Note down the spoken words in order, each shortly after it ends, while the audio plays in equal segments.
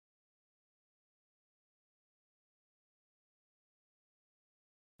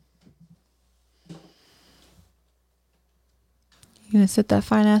You gonna sit that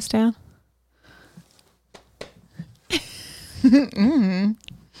fine ass down?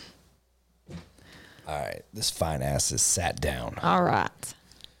 All right, this fine ass is sat down. All right.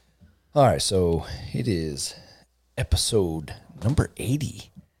 All right, so it is episode number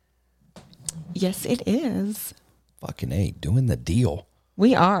 80. Yes, it is. Fucking A, doing the deal.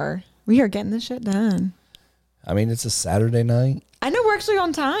 We are getting this shit done. I mean, it's a Saturday night. I know we're actually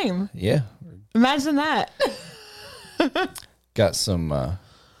on time. Yeah. Imagine that. Got some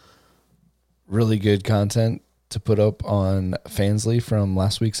really good content to put up on Fansly from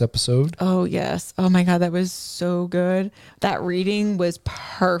last week's episode. Oh, yes. Oh, my God. That was so good. That reading was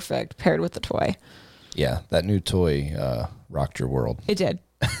perfect paired with the toy. Yeah, that new toy rocked your world. It did.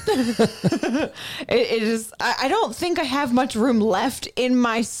 it is. I don't think I have much room left in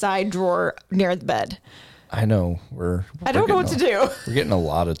my side drawer near the bed. I know. I don't know what to do. We're getting a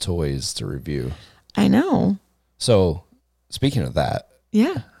lot of toys to review. I know. So, speaking of that,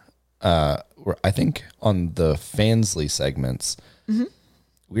 yeah. I think on the Fansly segments,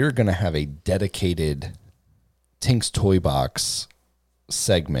 we're going to have a dedicated Tink's Toy Box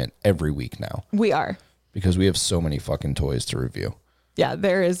segment every week now. We are. Because we have so many fucking toys to review. Yeah,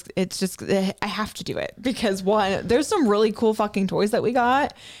 there is. It's just, I have to do it because one, there's some really cool fucking toys that we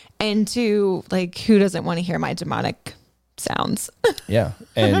got. And two, like, who doesn't want to hear my demonic sounds? Yeah.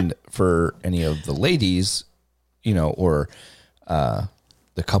 And for any of the ladies, you know, or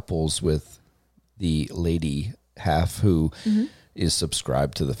the couples with the lady half who is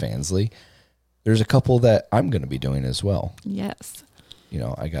subscribed to the Fansly, there's a couple that I'm going to be doing as well. Yes. You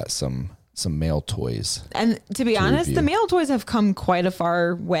know, I got some male toys. And to be honest, review. the male toys have come quite a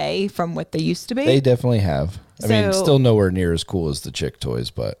far way from what they used to be. They definitely have. I mean, still nowhere near as cool as the chick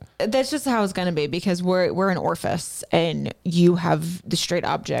toys, but that's just how it's going to be because we're an orifice and you have the straight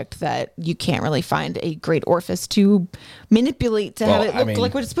object that you can't really find a great orifice to manipulate to have it look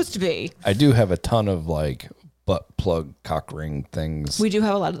like what it's supposed to be. I do have a ton of like butt plug cock ring things. We do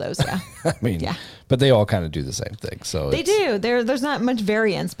have a lot of those, yeah. I mean, yeah. But they all kind of do the same thing. So they do. There's not much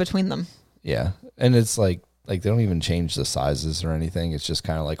variance between them. Yeah. And it's like they don't even change the sizes or anything. It's just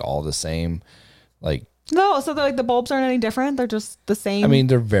kind of like all the same. Like no, so like the bulbs aren't any different. They're just the same. I mean,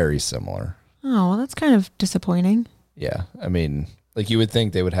 they're very similar. Oh, well, that's kind of disappointing. Yeah. I mean, like you would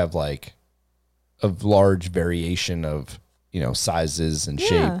think they would have like a large variation of, you know, sizes and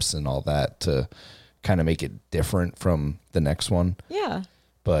shapes and all that to kind of make it different from the next one. Yeah.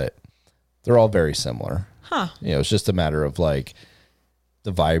 But they're all very similar. Huh. You know, it's just a matter of like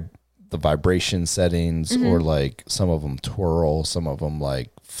the vibration settings or like some of them twirl, some of them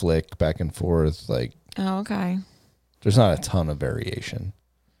like flick back and forth. Like, oh, okay. There's not a ton of variation.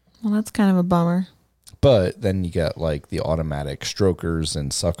 Well, that's kind of a bummer. But then you got like the automatic strokers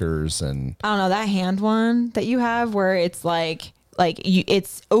and suckers and I don't know, that hand one that you have where it's like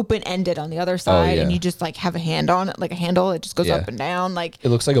it's open ended on the other side and you just like have a hand on it, like a handle. It just goes up and down. Like it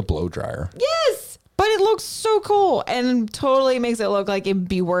looks like a blow dryer. Yes. But it looks so cool and totally makes it look like it'd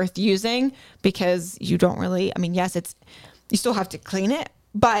be worth using because you don't really, I mean, yes, you still have to clean it,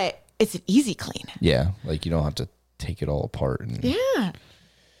 but it's an easy clean. Yeah. Like you don't have to take it all apart. And yeah.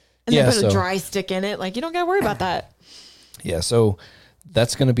 And then put a dry stick in it. Like you don't got to worry about that. Yeah. So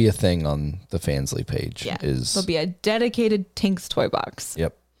that's going to be a thing on the Fansly page. Yeah. There'll be a dedicated Tink's Toy Box.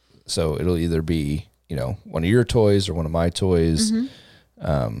 Yep. So it'll either be, you know, one of your toys or one of my toys.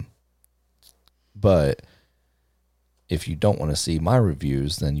 But if you don't want to see my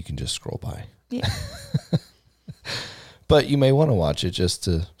reviews, then you can just scroll by. Yeah. But you may want to watch it just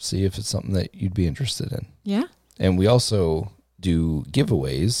to see if it's something that you'd be interested in. Yeah. And we also do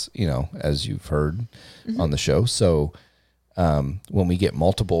giveaways, you know, as you've heard on the show. So when we get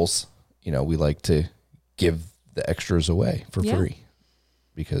multiples, you know, we like to give the extras away for free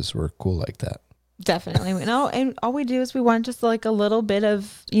because we're cool like that. Definitely. No, and all we do is we want just like a little bit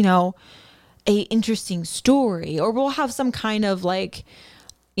of, you know, a interesting story, or we'll have some kind of like,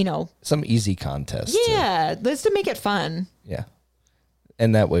 you know, some easy contest. Yeah. Just to make it fun. Yeah.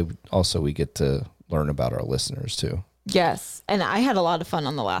 And that way also we get to learn about our listeners too. Yes. And I had a lot of fun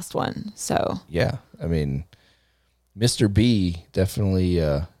on the last one. So yeah, I mean, Mr. B definitely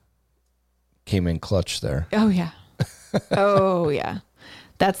came in clutch there. Oh yeah. Oh yeah.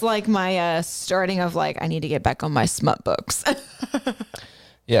 That's like my starting of like, I need to get back on my smut books.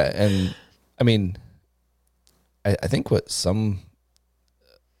 Yeah. And I mean, I think what some,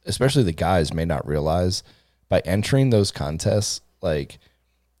 especially the guys, may not realize by entering those contests, like,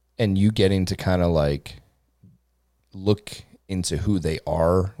 and you getting to kind of like look into who they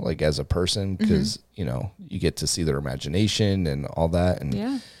are, like as a person, because, you know, you get to see their imagination and all that.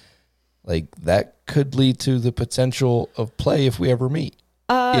 And like that could lead to the potential of play if we ever meet.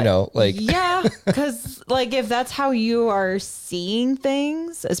 Yeah, because like if that's how you are seeing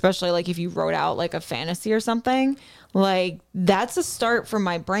things, especially like if you wrote out like a fantasy or something, like that's a start for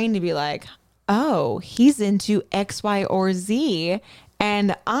my brain to be like, oh, he's into X, Y, or Z,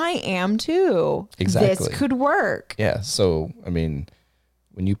 and I am too. Exactly. This could work. Yeah. So, I mean,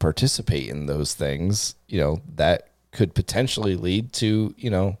 when you participate in those things, that could potentially lead to,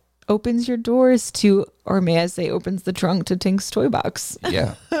 Opens your doors to, or may I say, opens the trunk to Tink's toy box.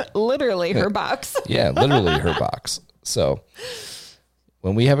 Yeah. Literally her box. Yeah, literally her box. So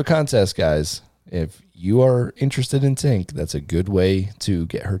when we have a contest, guys, if you are interested in Tink, that's a good way to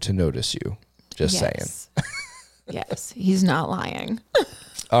get her to notice you. Just saying. Yes, he's not lying.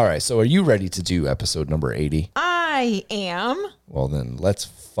 All right. So are you ready to do episode number 80? I am. Well, then let's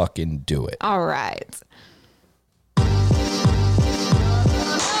fucking do it. All right.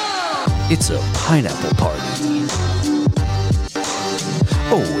 It's a pineapple party.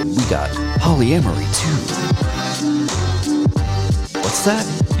 Oh, and we got polyamory too. What's that?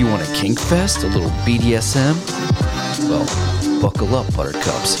 You want a kink fest? A little BDSM? Well, buckle up,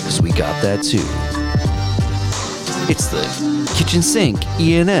 buttercups, because we got that too. It's the Kitchen Sink,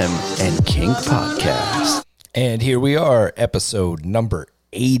 E&M, and Kink Podcast. And here we are, episode number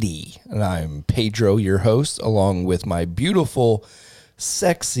 80. And I'm Pedro, your host, along with my beautiful,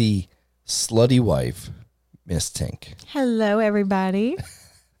 sexy, slutty wife, Miss Tink. Hello, everybody.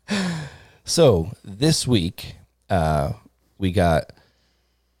 So this week, we got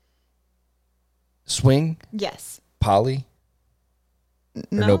swing, Yes. poly, or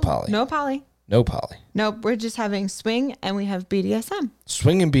no poly? No poly. No poly. Nope, we're just having swing and we have BDSM.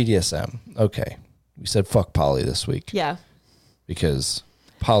 Swing and BDSM. Okay. We said fuck poly this week. Yeah, Because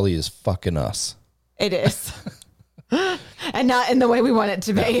poly is fucking us. it is. And not in the way we want it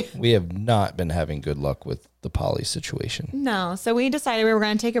to be. We have not been having good luck with the poly situation. No. So we decided we were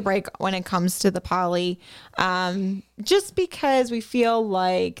going to take a break when it comes to the poly, just because we feel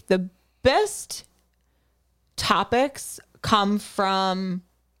like the best topics come from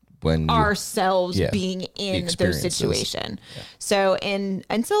When you, ourselves yeah, being in their experiences. situation. So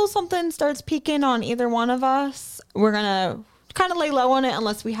until something starts peaking on either one of us, we're going to kind of lay low on it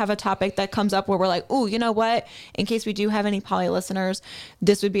unless we have a topic that comes up where we're like, oh, you know what? In case we do have any poly listeners,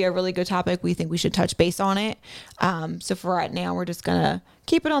 this would be a really good topic. We think we should touch base on it. So for right now, we're just going to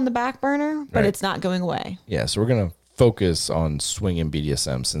keep it on the back burner, but Right. it's not going away. Yeah, so we're going to focus on swing and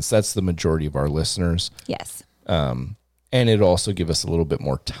BDSM since that's the majority of our listeners. Yes. And it'll also give us a little bit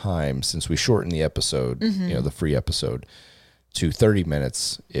more time since we shortened the episode, the free episode, to 30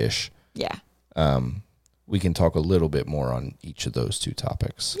 minutes-ish. Yeah. We can talk a little bit more on each of those two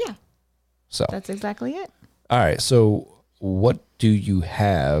topics. Yeah. So, That's exactly it. all right. So what do you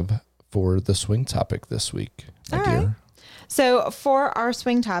have for the swing topic this week, my All dear? right. So for our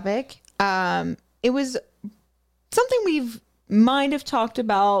swing topic, it was something we've might have talked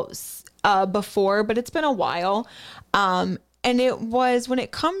about before, but it's been a while. And it was when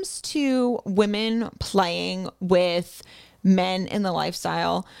it comes to women playing with men in the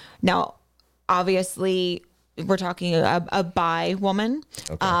lifestyle. Now, obviously, we're talking a bi woman,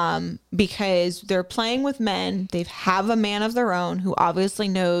 because they're playing with men. They have a man of their own who obviously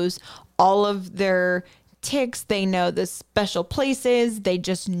knows all of their ticks. They know the special places. They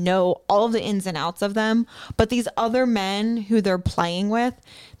just know all of the ins and outs of them. But these other men who they're playing with,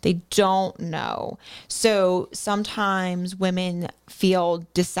 they don't know. So sometimes women feel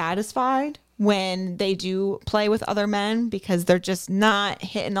dissatisfied when they do play with other men because they're just not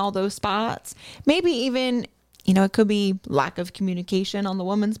hitting all those spots. Maybe even, it could be lack of communication on the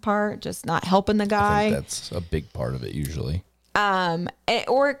woman's part, just not helping the I guy. think that's a big part of it usually.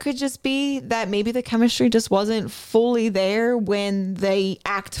 Or it could just be that maybe the chemistry just wasn't fully there when the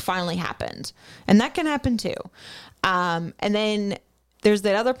act finally happened. And that can happen too. And then there's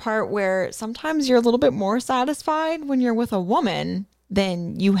that other part where sometimes you're a little bit more satisfied when you're with a woman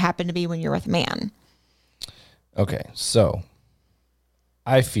than you happen to be when you're with a man. Okay. So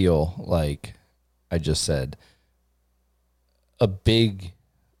I feel like I just said a big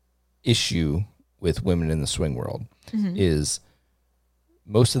issue with women in the swing world is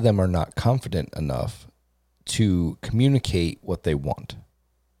most of them are not confident enough to communicate what they want.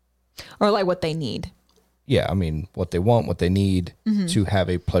 Or like what they need. Yeah, I mean, what they want, what they need to have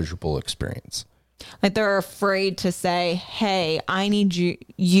a pleasurable experience. Like they're afraid to say, hey, I need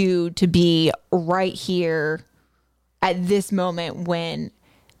you to be right here at this moment when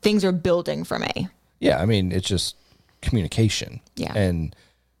things are building for me. Yeah, I mean, it's just communication. Yeah. And,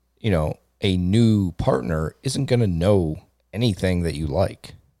 a new partner isn't going to know anything that you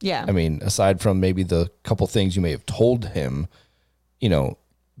like. Yeah. I mean, aside from maybe the couple things you may have told him,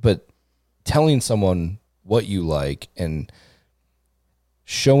 but telling someone what you like and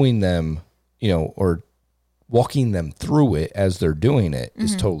showing them, or walking them through it as they're doing it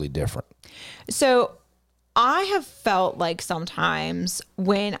is totally different. So I have felt like sometimes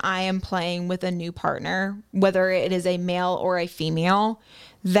when I am playing with a new partner, whether it is a male or a female,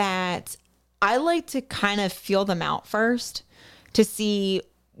 that I like to kind of feel them out first to see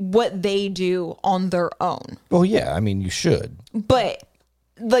what they do on their own. Well, yeah, I mean, you should. But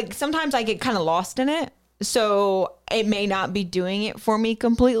like sometimes I get kind of lost in it. So it may not be doing it for me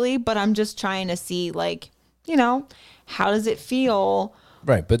completely, but I'm just trying to see like, how does it feel?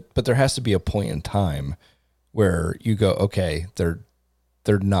 Right. But there has to be a point in time where you go, okay, they're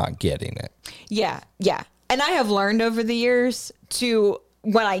not getting it. Yeah. Yeah. And I have learned over the years to,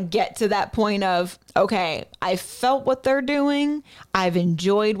 when I get to that point of, okay, I felt what they're doing. I've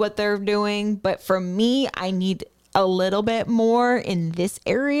enjoyed what they're doing. But for me, I need a little bit more in this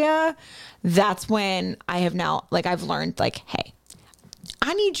area. That's when I have now, like, I've learned like, hey,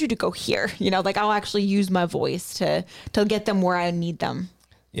 I need you to go here. Like I'll actually use my voice to get them where I need them.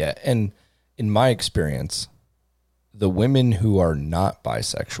 Yeah. And in my experience, the women who are not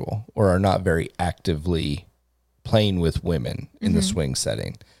bisexual or are not very actively playing with women in the swing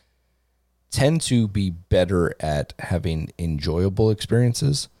setting tend to be better at having enjoyable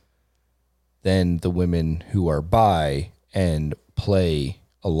experiences than the women who are bi and play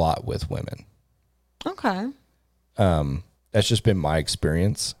a lot with women. Okay. That's just been my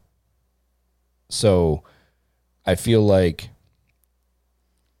experience. So I feel like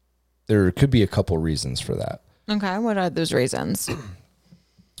there could be a couple reasons for that. Okay. What are those reasons?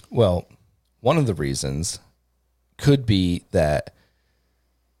 Well, one of the reasons could be that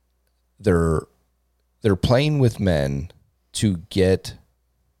they're playing with men to get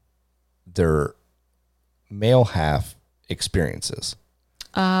their male half experiences.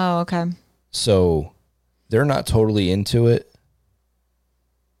 Oh, okay. So they're not totally into it,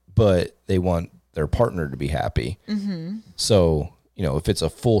 but they want their partner to be happy. Mm-hmm. So, if it's a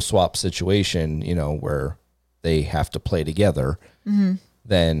full swap situation, where they have to play together,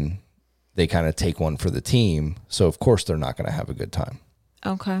 then they kind of take one for the team. So of course they're not going to have a good time.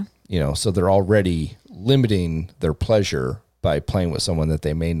 Okay. So they're already limiting their pleasure by playing with someone that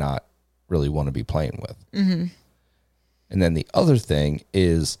they may not really want to be playing with. Mm-hmm. And then the other thing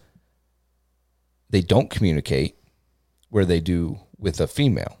is they don't communicate where they do with a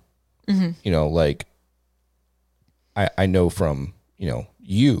female. Mm-hmm. Like I know from,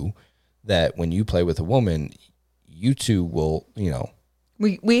 you that when you play with a woman, you two will,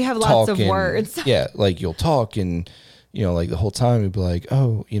 we have lots of words. Yeah. Like you'll talk and, like the whole time you'd be like,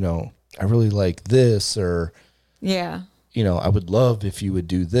 oh, I really like this, or, yeah, I would love if you would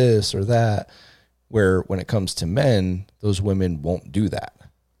do this or that. Where when it comes to men, those women won't do that.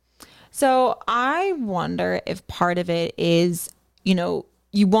 So I wonder if part of it is, you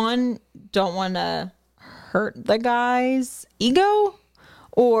don't want to hurt the guy's ego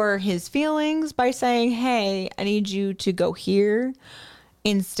or his feelings by saying, hey, I need you to go here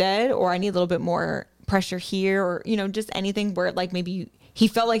instead, or I need a little bit more pressure here, or, just anything where like maybe he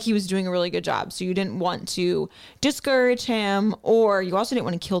felt like he was doing a really good job. So you didn't want to discourage him, or you also didn't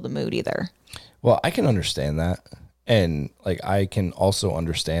want to kill the mood either. Well, I can understand that. And like, I can also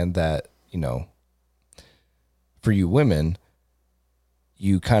understand that, for you women,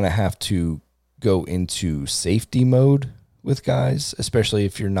 you kind of have to go into safety mode with guys, especially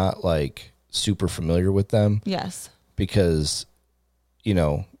if you're not like super familiar with them. Yes. Because, you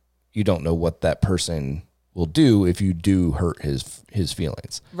don't know what that person will do if you do hurt his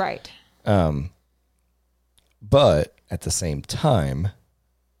feelings. Right. But at the same time,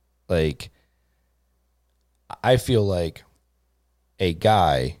 like, I feel like a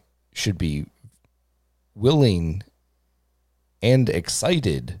guy should be willing and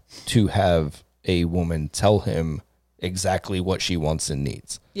excited to have a woman tell him exactly what she wants and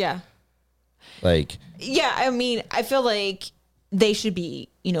needs. Yeah. Like, yeah, I mean, I feel like they should be,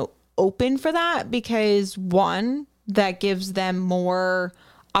 open for that, because one, that gives them more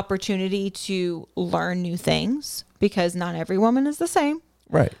opportunity to learn new things, because not every woman is the same.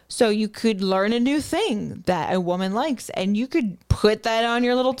 right. So you could learn a new thing that a woman likes, and you could put that on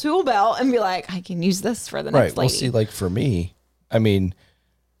your little tool belt and be like, I can use this for the next lady. Well, see, like for me, I mean,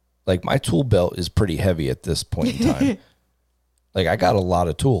 like my tool belt is pretty heavy at this point in time. Like I got a lot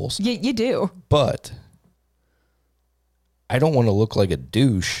of tools. You do. But I don't want to look like a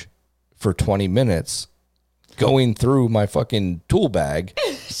douche for 20 minutes going through my fucking tool bag.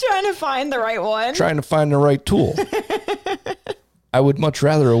 Trying to find the right one. Trying to find the right tool. I would much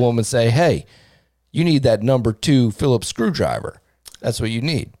rather a woman say, hey, you need that number 2 Phillips screwdriver. That's what you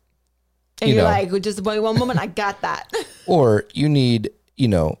need. And you're like, just wait one moment, I got that. Or you need,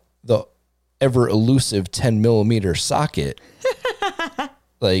 the ever elusive 10 millimeter socket.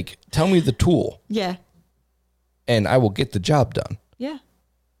 Like, tell me the tool. Yeah. And I will get the job done. Yeah.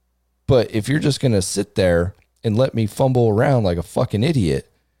 But if you're just going to sit there and let me fumble around like a fucking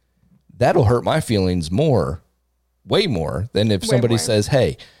idiot, that'll hurt my feelings way more than if somebody says,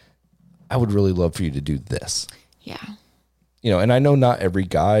 hey, I would really love for you to do this. Yeah. And I know not every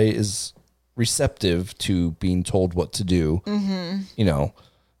guy is receptive to being told what to do. Mm-hmm.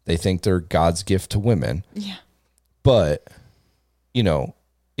 They think they're God's gift to women. Yeah. But,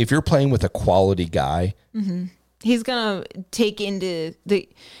 if you're playing with a quality guy, mm-hmm. He's going to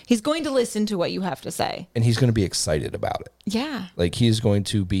he's going to listen to what you have to say. And he's going to be excited about it. Yeah. Like he's going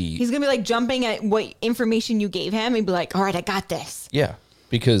to be like jumping at what information you gave him and be like, all right, I got this. Yeah.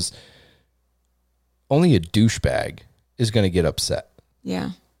 Because only a douchebag is going to get upset.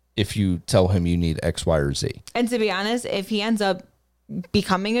 Yeah. If you tell him you need X, Y, or Z. And to be honest, if he ends up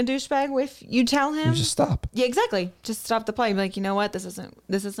becoming a douchebag, if you tell him, you just stop. Yeah, exactly. Just stop the play. Be like, you know what? This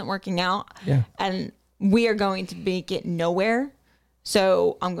isn't working out. Yeah. And we are going to make it nowhere.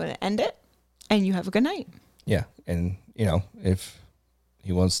 So I'm going to end it and you have a good night. Yeah. And if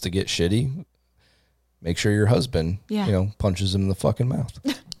he wants to get shitty, make sure your husband, punches him in the fucking mouth.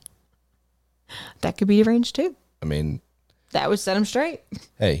 That could be arranged too. I mean, that would set him straight.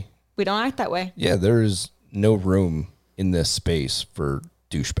 Hey, we don't act that way. Yeah. There is no room in this space for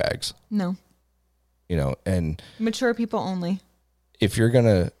douchebags. No. And mature people only. If you're going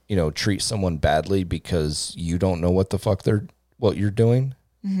to, treat someone badly because you don't know what the fuck what you're doing,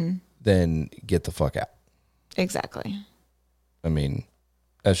 mm-hmm. then get the fuck out. Exactly. I mean,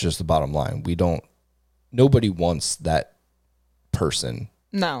 that's just the bottom line. Nobody wants that person.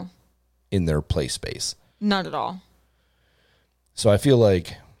 No. In their play space. Not at all. So I feel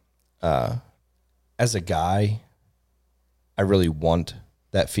like, as a guy, I really want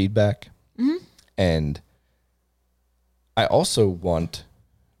that feedback. Mm-hmm. And I also want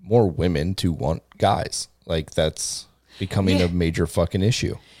more women to want guys. Like that's becoming a major fucking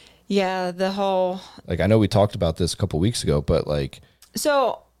issue. Yeah, the whole... Like I know we talked about this a couple weeks ago, but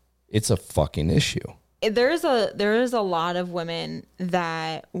so it's a fucking issue. There is a lot of women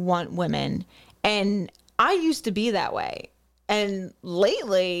that want women, and I used to be that way. And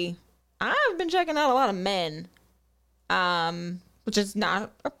lately, I've been checking out a lot of men, which is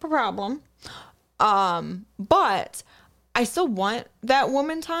not a problem. But I still want that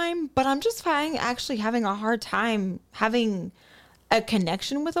woman time, but I'm just actually having a hard time having a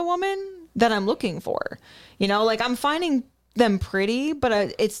connection with a woman that I'm looking for. I'm finding them pretty,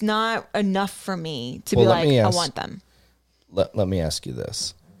 but it's not enough for me to be like, I want them. Let me ask you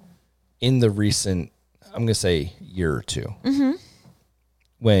this. In the recent, I'm going to say year or two, mm-hmm.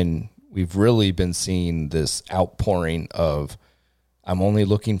 when we've really been seeing this outpouring of, I'm only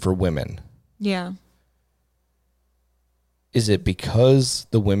looking for women. Yeah. Is it because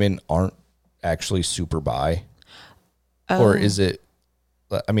the women aren't actually super bi? Or is it,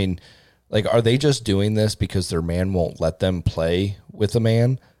 I mean, are they just doing this because their man won't let them play with a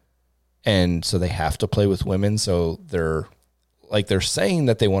man? And so they have to play with women. So they're saying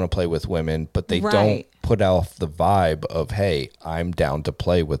that they want to play with women, but they don't put off the vibe of, hey, I'm down to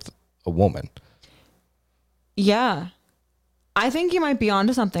play with a woman. Yeah. I think you might be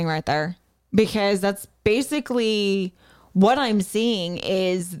onto something right there, because that's basically what I'm seeing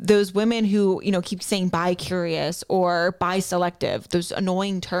is those women who, keep saying bi-curious or bi-selective, those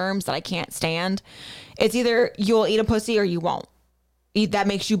annoying terms that I can't stand. It's either you'll eat a pussy or you won't. That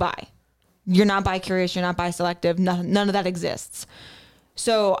makes you bi. You're not bi-curious. You're not bi-selective. None of that exists.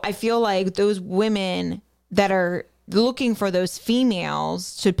 So I feel like those women that are looking for those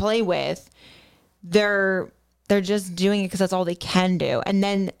females to play with, they're just doing it because that's all they can do. And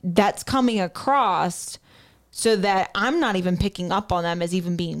then that's coming across so that I'm not even picking up on them as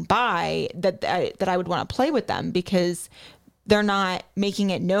even being bi, that I would want to play with them, because they're not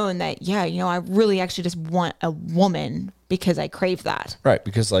making it known that, I really actually just want a woman because I crave that. Right.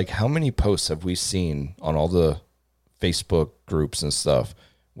 Because how many posts have we seen on all the Facebook groups and stuff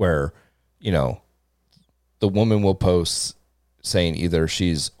where, the woman will post saying either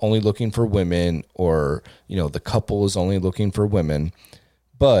she's only looking for women or, the couple is only looking for women.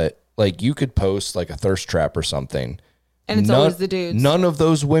 But you could post a thirst trap or something. And it's always the dudes. None of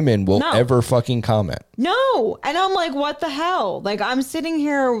those women will ever fucking comment. No. And I'm like, what the hell? I'm sitting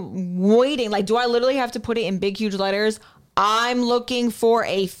here waiting. Do I literally have to put it in big, huge letters? I'm looking for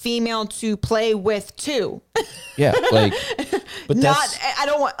a female to play with too. Yeah, like, but that's I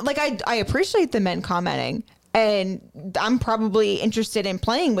don't want, like, I appreciate the men commenting, and I'm probably interested in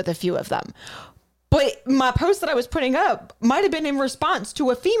playing with a few of them. But my post that I was putting up might have been in response to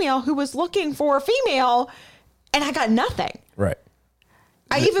a female who was looking for a female, and I got nothing. right.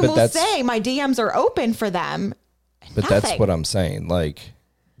 I even will say my DMs are open for them. But that's what I'm saying. Like,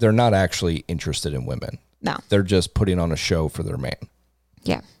 they're not actually interested in women. No. They're just putting on a show for their man.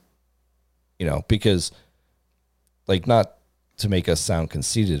 Yeah. You know, because, like, not to make us sound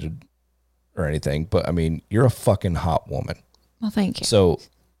conceited or anything, but I mean, you're a fucking hot woman. Well, thank you. So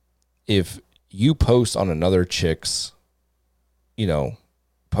if you post on another chick's, you know,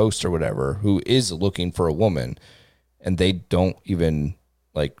 post or whatever, who is looking for a woman, and they don't even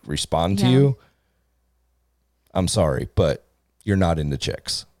like respond to you, I'm sorry, but you're not into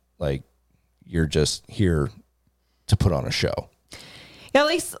chicks. Like, you're just here to put on a show. Yeah, at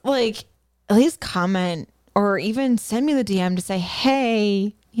least comment or even send me the DM to say,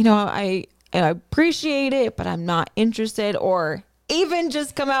 hey, you know, I appreciate it, but I'm not interested. Or even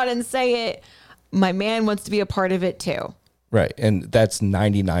just come out and say it. My man wants to be a part of it too. Right. And that's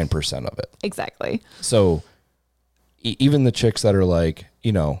 99% of it. Exactly. So even the chicks that are like,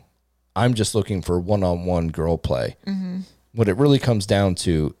 you know, I'm just looking for one-on-one girl play. Mm-hmm. What it really comes down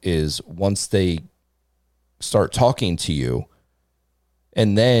to is once they start talking to you,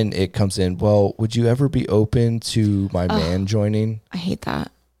 and then it comes in, well, would you ever be open to my man joining? I hate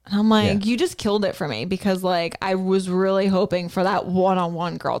that. And I'm like, you just killed it for me, because like I was really hoping for that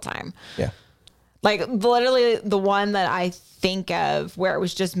one-on-one girl time. Yeah. Like literally the one that I think of where it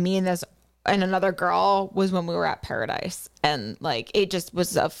was just me and this and another girl was when we were at Paradise, and like it just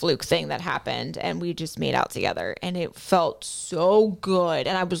was a fluke thing that happened, and we just made out together, and it felt so good,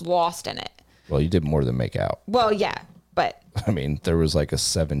 and I was lost in it. Well, you did more than make out. Well, yeah, but I mean, there was like a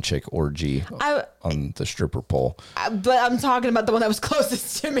 7-chick orgy on the stripper pole. But I'm talking about the one that was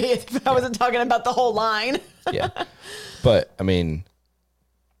closest to me. I wasn't talking about the whole line. Yeah. But I mean,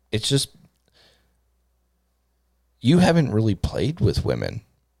 it's just, you haven't really played with women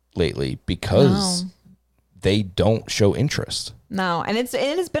lately because they don't show interest. No, and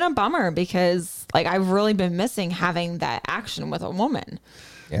it's been a bummer, because like I've really been missing having that action with a woman.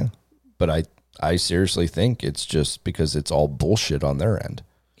 Yeah. But I seriously think it's just because it's all bullshit on their end.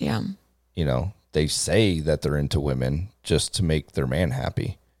 Yeah. You know, they say that they're into women just to make their man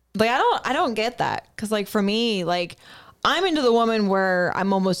happy. Like I don't get that, because like for me, like I'm into the woman where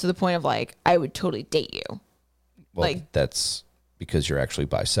I'm almost to the point of like I would totally date you. Well, like that's because you're actually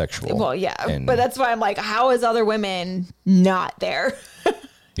bisexual. Well, yeah, but that's why I'm like, how is other women not there?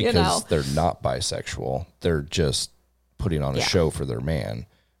 Because they're not bisexual. They're just putting on a show for their man.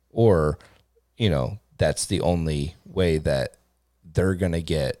 Or, you know, that's the only way that they're going to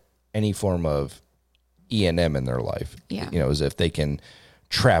get any form of E&M in their life. Yeah. You know, as if they can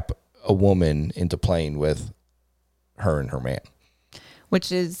trap a woman into playing with her and her man.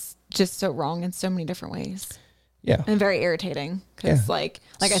 Which is just so wrong in so many different ways. Yeah. And very irritating, because like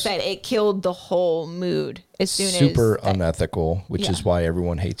I said, it killed the whole mood as soon Super as unethical, which is why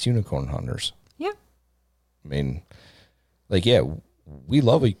everyone hates unicorn hunters. Yeah. I mean, like, yeah, we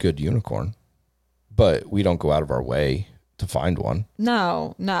love a good unicorn, but we don't go out of our way to find one.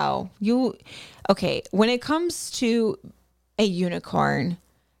 No. Okay. When it comes to a unicorn,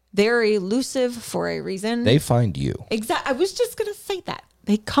 they're elusive for a reason. They find you. Exactly. I was just going to say that.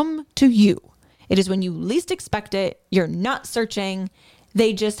 They come to you. It is when you least expect it. You're not searching.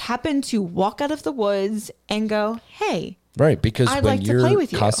 They just happen to walk out of the woods and go, hey. Right. Because I'd when like to play you're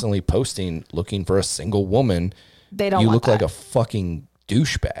with you. constantly posting, looking for a single woman, They don't you want look that. like a fucking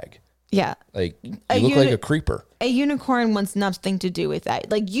douchebag. Yeah. Like, you look like a creeper. A unicorn wants nothing to do with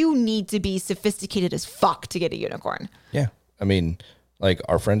that. Like, you need to be sophisticated as fuck to get a unicorn. Yeah. I mean, like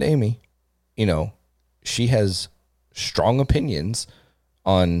our friend Amy, you know, she has strong opinions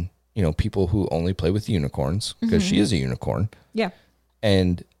on, you know, people who only play with unicorns, because she is a unicorn. Yeah.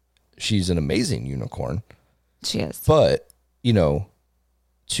 And she's an amazing unicorn. She is. But, you know,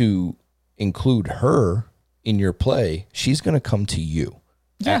 to include her in your play, she's going to come to you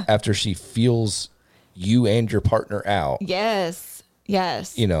after she feels you and your partner out. Yes.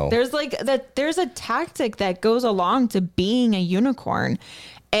 Yes. You know, there's like that. There's a tactic that goes along to being a unicorn,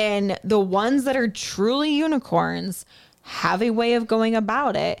 and the ones that are truly unicorns have a way of going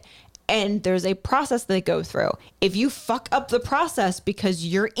about it. And there's a process they go through. If you fuck up the process because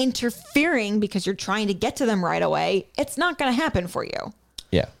you're interfering, because you're trying to get to them right away, it's not going to happen for you.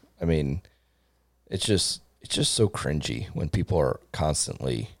 Yeah. I mean, it's just so cringy when people are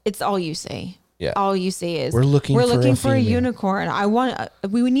constantly. It's all you see. Yeah. all you see is We're looking for a female. unicorn.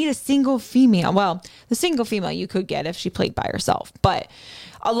 We would need a single female. Well, the single female you could get if she played by herself, but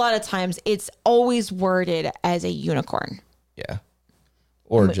a lot of times it's always worded as a unicorn. Yeah.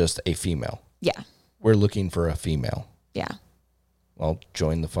 Or just a female. Yeah. We're looking for a female. Yeah. Well,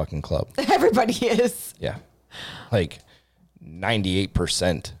 join the fucking club. Everybody is. Yeah. Like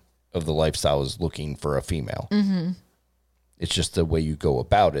 98% of the lifestyle is looking for a female. Mm-hmm. It's just the way you go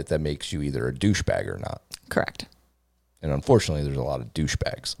about it that makes you either a douchebag or not. Correct. And unfortunately, there's a lot of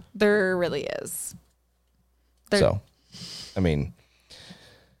douchebags. There really is. So, I mean,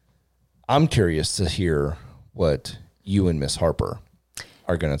 I'm curious to hear what you and Miss Harper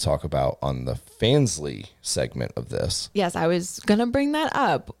are going to talk about on the Fansly segment of this. Yes, I was going to bring that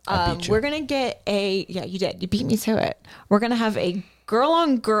up. We're going to get yeah, you did. You beat me to it. We're going to have a girl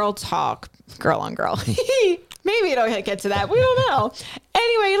on girl talk. Girl on girl. Maybe it'll get to that. We don't know.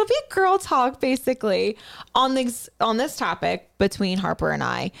 Anyway, it'll be a girl talk basically on this topic between Harper and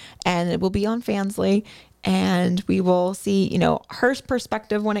I, and it will be on Fansly, and we will see, her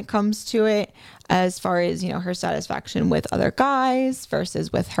perspective when it comes to it, as far as, her satisfaction with other guys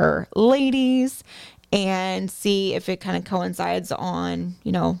versus with her ladies, and see if it kind of coincides on,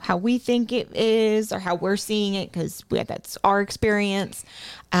 how we think it is or how we're seeing it, because that's our experience.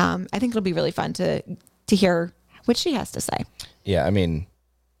 I think it'll be really fun to hear what she has to say. Yeah, I mean,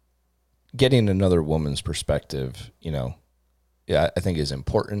 getting another woman's perspective, I think is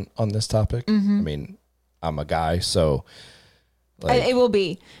important on this topic. Mm-hmm. I mean, I'm a guy, so it will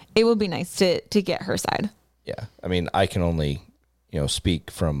be nice to get her side. Yeah, I mean, I can only speak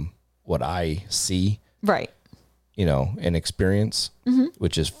from what I see, right? And experience, mm-hmm.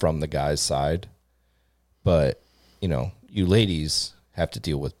 which is from the guy's side. But you ladies have to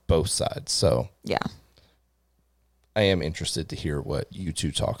deal with both sides, so yeah. I am interested to hear what you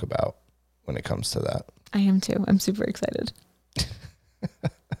two talk about when it comes to that. I am too. I'm super excited.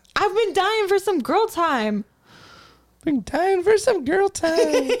 I've been dying for some girl time.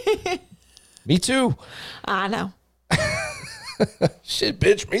 Me too. I know. Shit,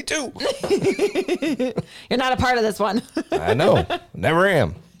 bitch, me too. You're not a part of this one. I know. Never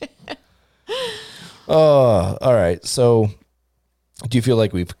am. All right. So do you feel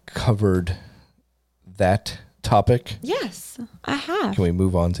like we've covered that topic? Yes, I have. Can we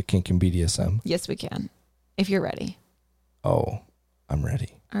move on to kink and BDSM? Yes, we can. If you're ready. Oh, I'm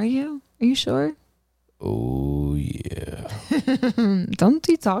ready. Are you? Are you sure? Oh, yeah. Don't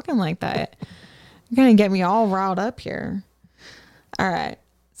be talking like that. You're going to get me all riled up here. All right.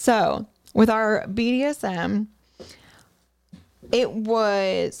 So with our BDSM, it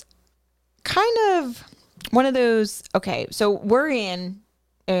was kind of one of those, okay, so we're in,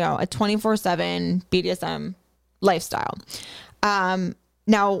 a 24/7 BDSM lifestyle.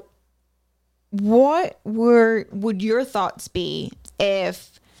 Now, what would your thoughts be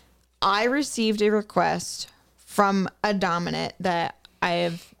if I received a request from a dominant that I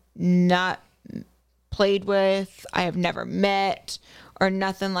have not played with, I have never met, or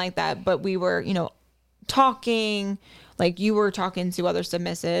nothing like that, but we were, talking, like you were talking to other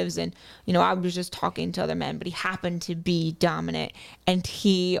submissives, and I was just talking to other men, but he happened to be dominant, and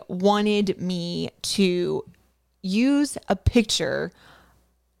he wanted me to use a picture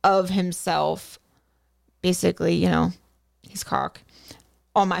of himself, basically, his cock,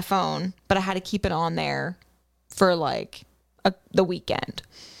 on my phone, but I had to keep it on there for like the weekend.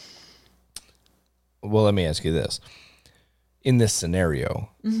 Well, let me ask you this. In this scenario,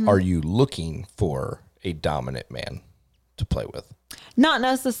 mm-hmm. are you looking for a dominant man to play with? Not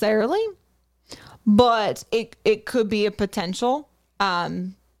necessarily, but it could be a potential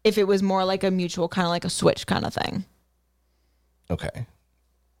if it was more like a mutual, kind of like a switch kind of thing. Okay.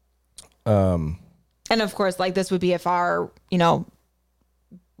 And of course, like this would be if our,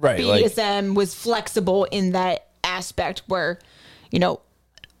 right, BDSM was flexible in that aspect where,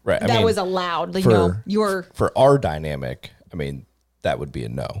 right, that was allowed. For our dynamic, I mean, that would be a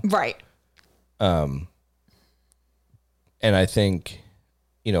no. Right. And I think,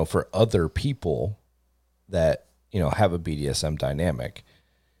 for other people that, have a BDSM dynamic,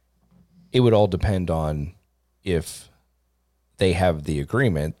 it would all depend on if they have the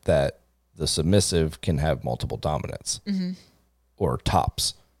agreement that the submissive can have multiple dominants, mm-hmm. or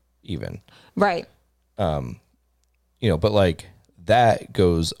tops even. Right. But like that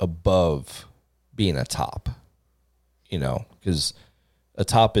goes above being a top, because a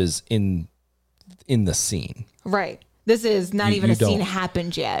top is in the scene. Right. This is not even a scene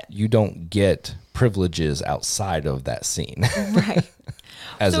happened yet. You don't get privileges outside of that scene. Right.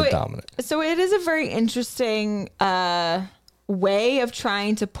 As a dominant. So it is a very interesting way of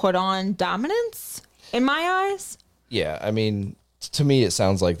trying to put on dominance in my eyes. Yeah, I mean, to me, it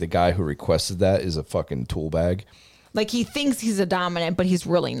sounds like the guy who requested that is a fucking tool bag. Like he thinks he's a dominant, but he's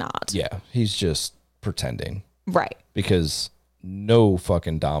really not. Yeah, he's just pretending. Right. Because no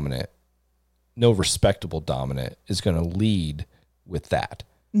fucking dominant, no respectable dominant is going to lead with that.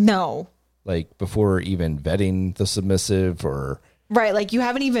 No. Like before even vetting the submissive or... Right. Like you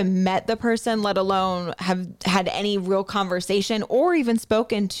haven't even met the person, let alone have had any real conversation or even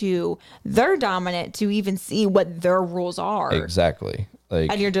spoken to their dominant to even see what their rules are. Exactly. Like,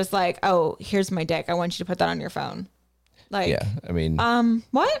 and you're just like, oh, here's my dick. I want you to put that on your phone. Like, yeah, I mean,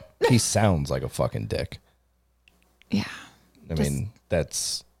 what? he sounds like a fucking dick. Yeah. I mean,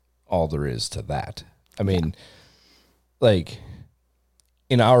 that's all there is to that. I mean, like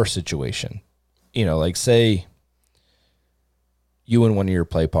in our situation, you know, like say you and one of your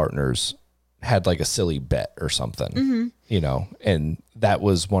play partners had like a silly bet or something, you know, and that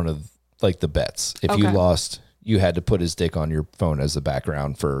was one of like the bets. If you lost, you had to put his dick on your phone as the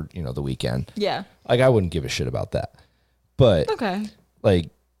background for, you know, the weekend. Yeah. Like I wouldn't give a shit about that. But like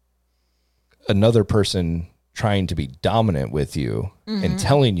another person trying to be dominant with you and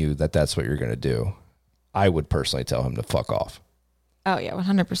telling you that that's what you're going to do, I would personally tell him to fuck off. Oh yeah,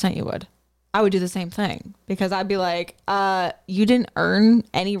 100% you would. I would do the same thing because I'd be like, you didn't earn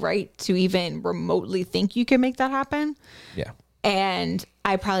any right to even remotely think you can make that happen. Yeah. And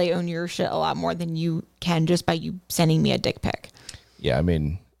I probably own your shit a lot more than you can just by you sending me a dick pic. Yeah. I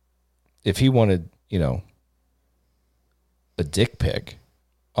mean, if he wanted, you know, a dick pic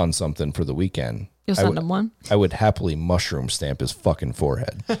on something for the weekend, you'll send him one. I would happily mushroom stamp his fucking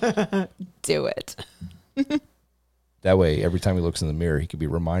forehead. Do it. That way, every time he looks in the mirror, he could be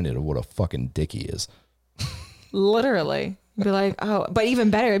reminded of what a fucking dick he is. Literally. Be like, oh, but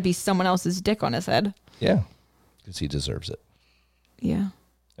even better, it'd be someone else's dick on his head. Yeah. Because he deserves it. Yeah.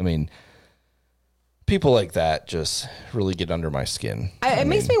 I mean, people like that just really get under my skin. It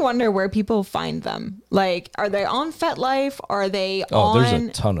makes me wonder where people find them. Like, are they on FetLife? Are they on... Oh, there's a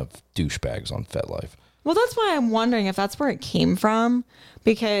ton of douchebags on FetLife. Well, that's why I'm wondering if that's where it came from,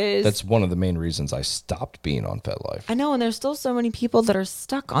 because... That's one of the main reasons I stopped being on FetLife. I know, and there's still so many people that are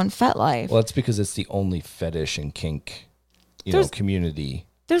stuck on FetLife. Well, that's because it's the only fetish and kink, community.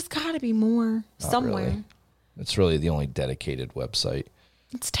 There's got to be more somewhere. Really. It's really the only dedicated website.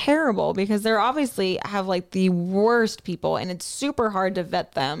 It's terrible because they're obviously have like the worst people, and it's super hard to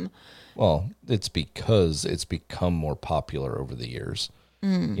vet them. Well, it's because it's become more popular over the years,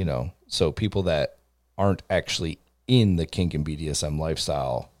 you know, so people that aren't actually in the kink and BDSM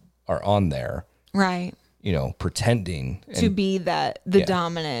lifestyle are on there, right? You know, pretending to be the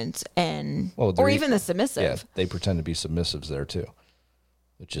dominant and or even the submissive. Yeah, they pretend to be submissives there too,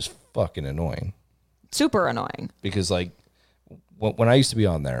 which is fucking annoying. Super annoying. Because like when I used to be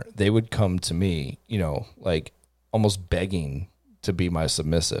on there, they would come to me, you know, like almost begging to be my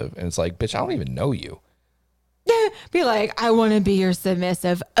submissive, and it's like, bitch, I don't even know you. Be like, I want to be your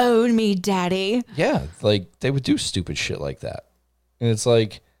submissive. Own me, daddy. Yeah, like they would do stupid shit like that. And it's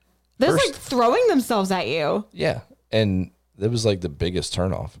like... They're like throwing themselves at you. Yeah, and it was like the biggest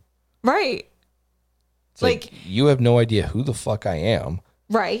turnoff. Right. It's like, you have no idea who the fuck I am.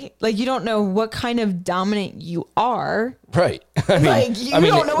 Right. Like you don't know what kind of dominant you are. Right. I mean, like you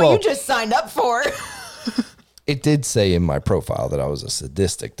don't know what you just signed up for. It did say in my profile that I was a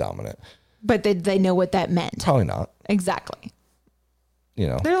sadistic dominant. But did they know what that meant? Probably not. Exactly. You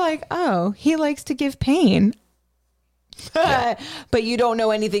know. They're like, oh, he likes to give pain. Yeah. But you don't know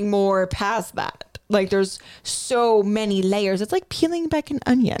anything more past that. Like there's so many layers. It's like peeling back an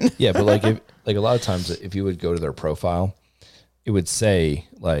onion. Yeah, but like a lot of times if you would go to their profile, it would say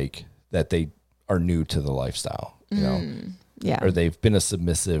like that they are new to the lifestyle, you know. Yeah. Or they've been a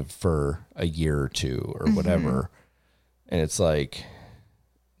submissive for a year or two or whatever. And it's like,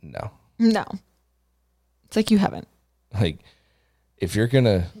 no. No. It's like you haven't. Like, if you're going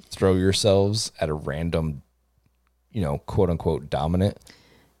to throw yourselves at a random, you know, quote unquote dominant,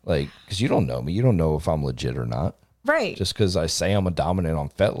 like, because you don't know me. You don't know if I'm legit or not. Right. Just because I say I'm a dominant on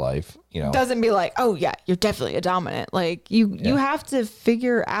FetLife, you know. Doesn't be like, oh, yeah, you're definitely a dominant. Like, you have to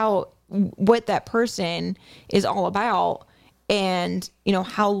figure out what that person is all about and, you know,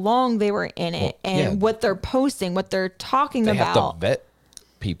 how long they were in it and what they're posting, what they're talking about. They have to vet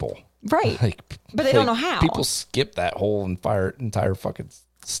people. Right. Like, but they don't know how. People skip that whole entire fucking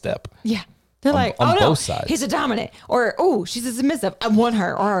step. Yeah. They're like, on oh, both no, sides. He's a dominant. Or, oh, she's a submissive. I want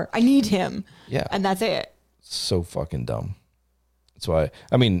her. Or, I need him. Yeah. And that's it. So fucking dumb. That's why,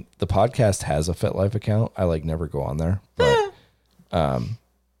 I mean, the podcast has a FetLife account. I like never go on there. But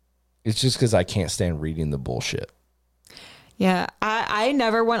it's just because I can't stand reading the bullshit. Yeah, I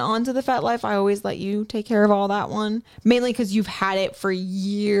never went on to the FetLife. I always let you take care of all that one, mainly because you've had it for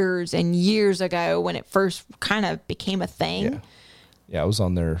years and years ago when it first kind of became a thing. Yeah. Yeah, I was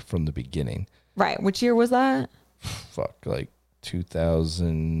on there from the beginning. Right. Which year was that? Fuck, like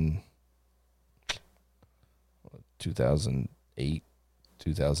 2008,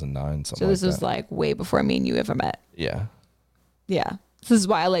 2009, something So this like was that. like way before me and you ever met. Yeah. Yeah. This is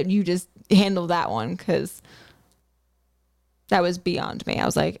why I let you just handle that one, because that was beyond me. I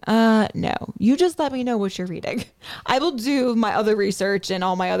was like, no, you just let me know what you're reading. I will do my other research and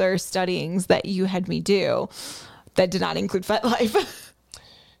all my other studyings that you had me do that did not include FetLife.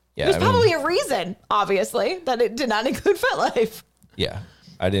 Yeah. There's probably a reason, obviously, that it did not include FetLife. Yeah.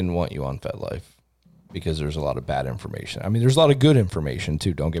 I didn't want you on FetLife because there's a lot of bad information. I mean, there's a lot of good information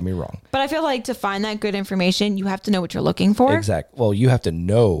too. Don't get me wrong. But I feel like to find that good information, you have to know what you're looking for. Exactly. Well, you have to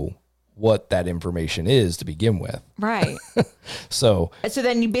know what that information is to begin with. Right. So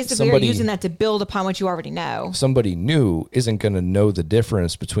then you basically are using that to build upon what you already know. Somebody new isn't going to know the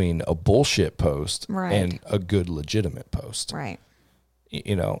difference between a bullshit post Right. and a good legitimate post. Right.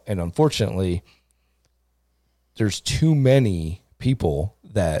 You know, and unfortunately, there's too many people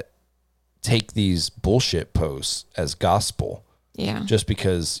that take these bullshit posts as gospel. Yeah. Just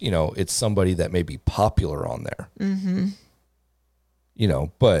because, you know, it's somebody that may be popular on there. Mm-hmm. You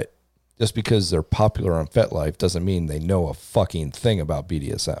know, but just because they're popular on FetLife doesn't mean they know a fucking thing about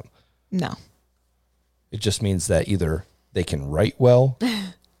BDSM. No. It just means that either they can write well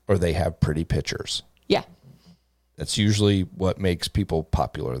or they have pretty pictures. Yeah. That's usually what makes people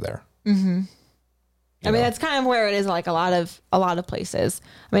popular there. Mm-hmm. I mean, that's kind of where it is, like a lot of places.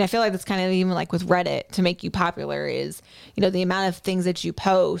 I mean, I feel like that's kind of even like with Reddit to make you popular is, you know, the amount of things that you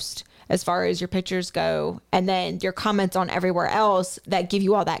post as far as your pictures go, and then your comments on everywhere else that give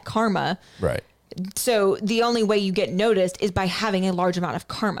you all that karma. Right. So the only way you get noticed is by having a large amount of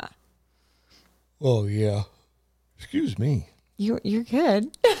karma. Oh, yeah. Excuse me. You're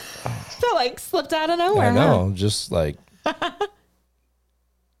good. That like slipped out of nowhere. I know. Just like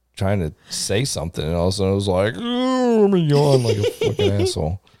trying to say something, and all of a sudden I was like, "Oh, I'm yawn like a fucking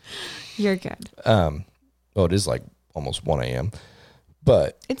asshole." You're good. Well, it is like almost 1 a.m.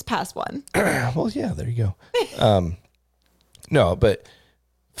 But It's past 1. well, yeah, there you go. No, but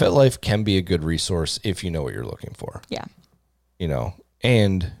FetLife can be a good resource if you know what you're looking for. Yeah. You know,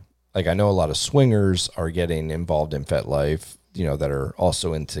 and like I know a lot of swingers are getting involved in FetLife, you know, that are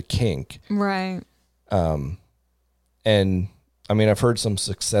also into kink. Right. And I mean, I've heard some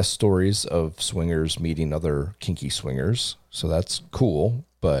success stories of swingers meeting other kinky swingers, so that's cool.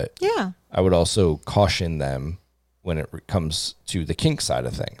 But Yeah. I would also caution them when it comes to the kink side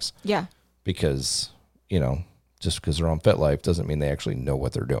of things, Yeah. because, you know, just because they're on FetLife doesn't mean they actually know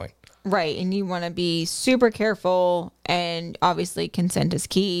what they're doing. Right. And you want to be super careful, and obviously consent is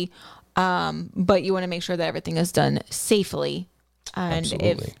key. But you want to make sure that everything is done safely. And Absolutely.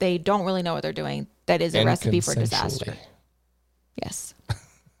 if they don't really know what they're doing, that is a And recipe for consensually. disaster. Yes.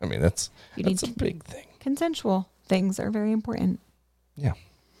 I mean, that's You a need big thing. consensual things are very important. Yeah.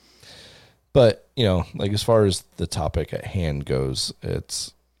 But, you know, like as far as the topic at hand goes,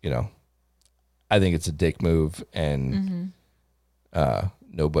 it's, you know, I think it's a dick move, and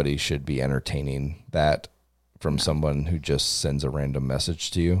nobody should be entertaining that from someone who just sends a random message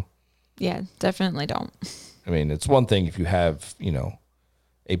to you. Yeah, definitely don't. I mean, it's one thing if you have, you know,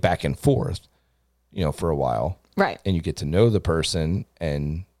 a back and forth, you know, for a while, Right. and you get to know the person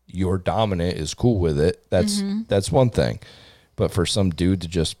and your dominant is cool with it. That's one thing. But for some dude to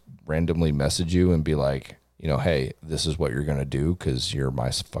just randomly message you and be like, you know, hey, this is what you're going to do because you're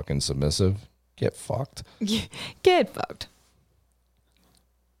my fucking submissive, get fucked. Get fucked.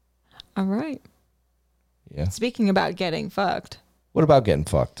 All right. Yeah. Speaking about getting fucked. What about getting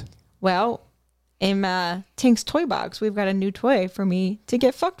fucked? Well, in Tink's toy box, we've got a new toy for me to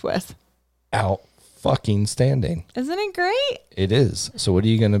get fucked with. Out fucking standing. Isn't it great? It is. So what are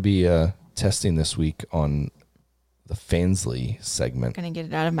you going to be testing this week on the Fansley segment? Gonna get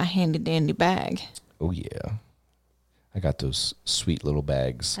it out of my handy dandy bag. Oh, yeah. I got those sweet little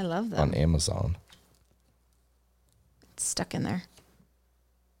bags. I love them. On Amazon. It's stuck in there.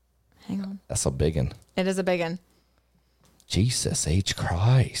 Hang on. That's a big one. It is a big one. Jesus H.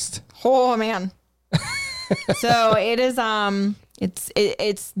 Christ. Oh man. So it is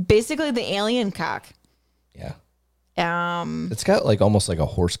it's basically the alien cock. Yeah. It's It's got like almost like a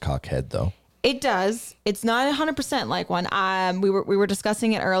horse cock head though. It does. It's not 100% like one. We were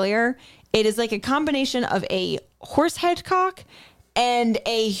discussing it earlier. It is like a combination of a horse head cock and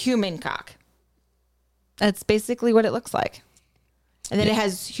a human cock. That's basically what it looks like. And then it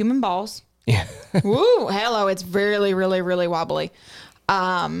has human balls Yeah. Woo, hello. It's really, really, really wobbly.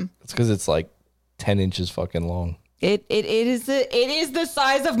 It's because it's like 10 inches fucking long. It is the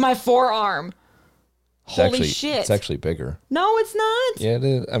size of my forearm. Holy shit. It's actually bigger. No, it's not. Yeah, it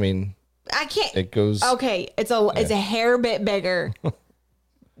is. I mean, I can't. it goes. Okay, it's a hair bit bigger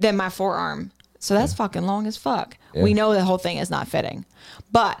than my forearm. So that's fucking long as fuck. Yeah. We know the whole thing is not fitting.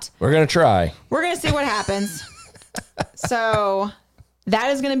 But We're going to try. we're going to see what happens. So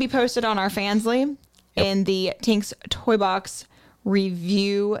that is going to be posted on our Fansly in the Tink's Toy Box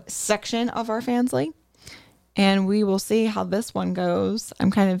review section of our Fansly. And we will see how this one goes.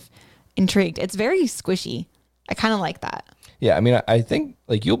 I'm kind of intrigued. It's very squishy. I kind of like that. Yeah, I mean, I think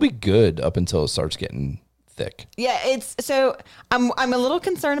like you'll be good up until it starts getting thick. Yeah, it's so I'm a little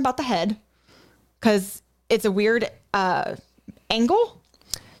concerned about the head because it's a weird angle.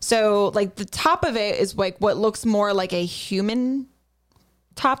 So like the top of it is like what looks more like a human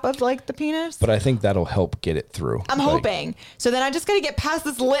top of like the penis. But I think that'll help get it through. I'm hoping. So then I just got to get past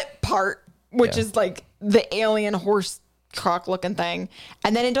this lip part, which is like the alien horse cock looking thing.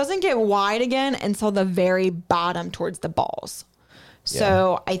 And then it doesn't get wide again until the very bottom towards the balls.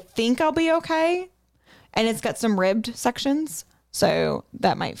 So I think I'll be okay. And it's got some ribbed sections. So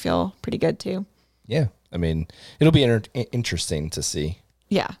that might feel pretty good too. Yeah. I mean, it'll be interesting to see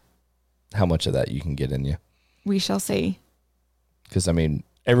Yeah. how much of that you can get in you. We shall see. Because, I mean,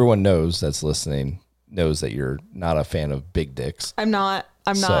 everyone that's listening knows that you're not a fan of big dicks. I'm not.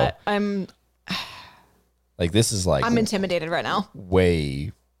 Like, this is like I'm intimidated right now.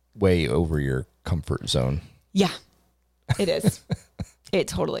 way, way over your comfort zone. Yeah, it is. It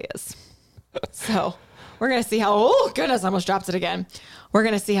totally is. So we're going to see how, oh goodness, I almost dropped it again. We're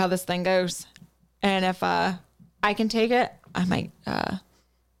going to see how this thing goes. And if I can take it, I might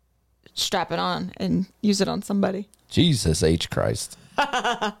strap it on and use it on somebody. Jesus H. Christ.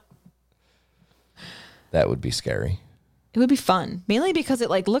 That would be scary. It would be fun. Mainly because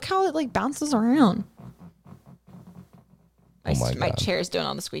it like, look how it like bounces around. My chair's doing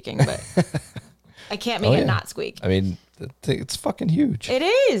all the squeaking, but I can't make it not squeak. I mean, it's fucking huge. It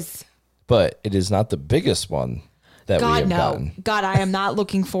is. But it is not the biggest one that we have gotten. God, I am not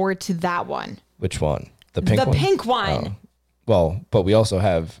looking forward to that one. Which one? The pink one? The pink one. Oh. Well, but we also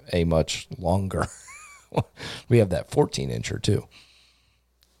have a much longer. We have that 14-incher too.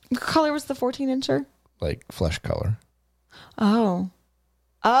 What color was the 14-incher? Like flesh color. Oh,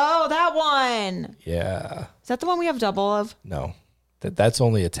 that one. Yeah. Is that the one we have double of? No, that's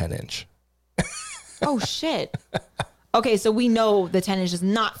only a 10-inch. Oh, shit. Okay, so we know the 10-inch is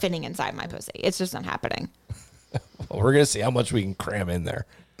not fitting inside my pussy. It's just not happening. Well, we're going to see how much we can cram in there.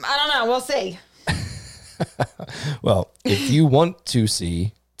 I don't know. We'll see. Well, if you want to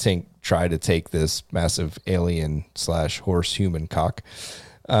see Tink try to take this massive alien / horse human cock,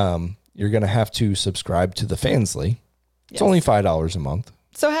 you're going to have to subscribe to the Fansly. It's only $5 a month.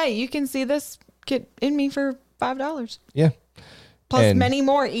 So, hey, you can see this get in me for $5. Yeah. Plus many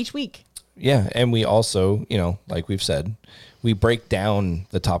more each week. Yeah. And we also, like we've said, we break down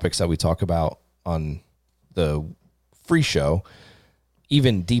the topics that we talk about on the free show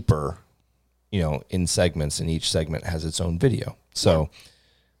even deeper, in segments, and each segment has its own video. So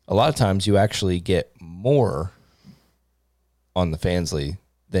a lot of times you actually get more on the Fansly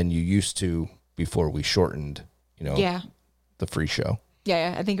than you used to before we shortened, the free show.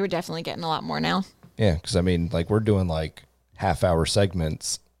 Yeah, I think we're definitely getting a lot more now. Yeah, because I mean, like we're doing like half-hour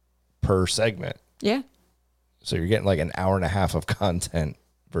segments per segment. Yeah. So you're getting like an hour and a half of content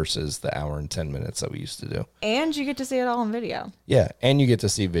versus the hour and 10 minutes that we used to do. And you get to see it all in video. Yeah, and you get to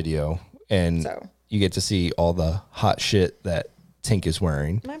see video, and you get to see all the hot shit that Tink is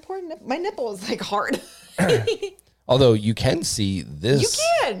wearing. My nipple is like hard. Although you can see this You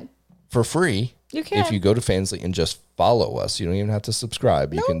can. for free. You can. If you go to Fansly and just follow us. You don't even have to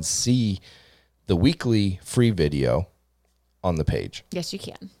subscribe. Nope. You can see the weekly free video on the page. Yes, you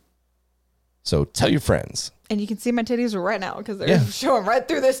can. So tell your friends. And you can see my titties right now because they're showing right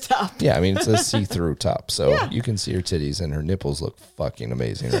through this top. Yeah, I mean, it's a see-through top. So you can see her titties, and her nipples look fucking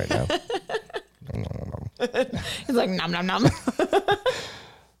amazing right now. It's like, nom, nom, nom.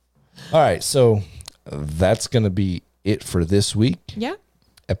 All right, so that's going to be it for this week. Yeah.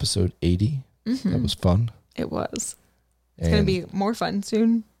 Episode 80. Mm-hmm. That was fun. It was. It's going to be more fun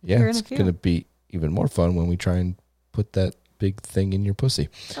soon. Yeah, it's going to be even more fun when we try and put that big thing in your pussy.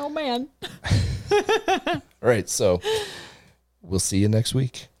 Oh, man. All right, so we'll see you next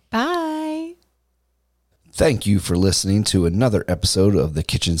week. Bye. Thank you for listening to another episode of the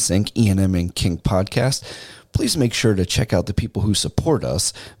Kitchen Sink E&M and Kink podcast. Please make sure to check out the people who support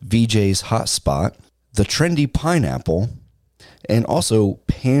us: VJ's Hotspot, The Trendy Pineapple, and also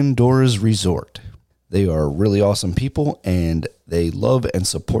Pandora's Resort. They are really awesome people, and they love and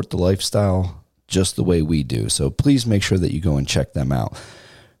support the lifestyle just the way we do. So please make sure that you go and check them out.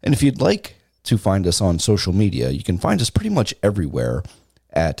 And if you'd like to find us on social media, you can find us pretty much everywhere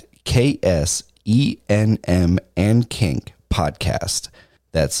at KSENM and Kink Podcast.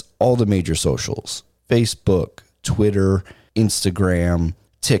 That's all the major socials: Facebook, Twitter, Instagram,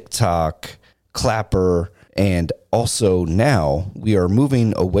 TikTok, Clapper, and also now we are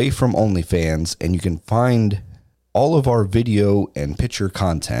moving away from OnlyFans, and you can find all of our video and picture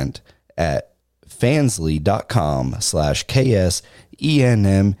content at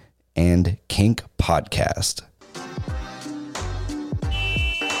fansly.com/KSENM and Kink Podcast.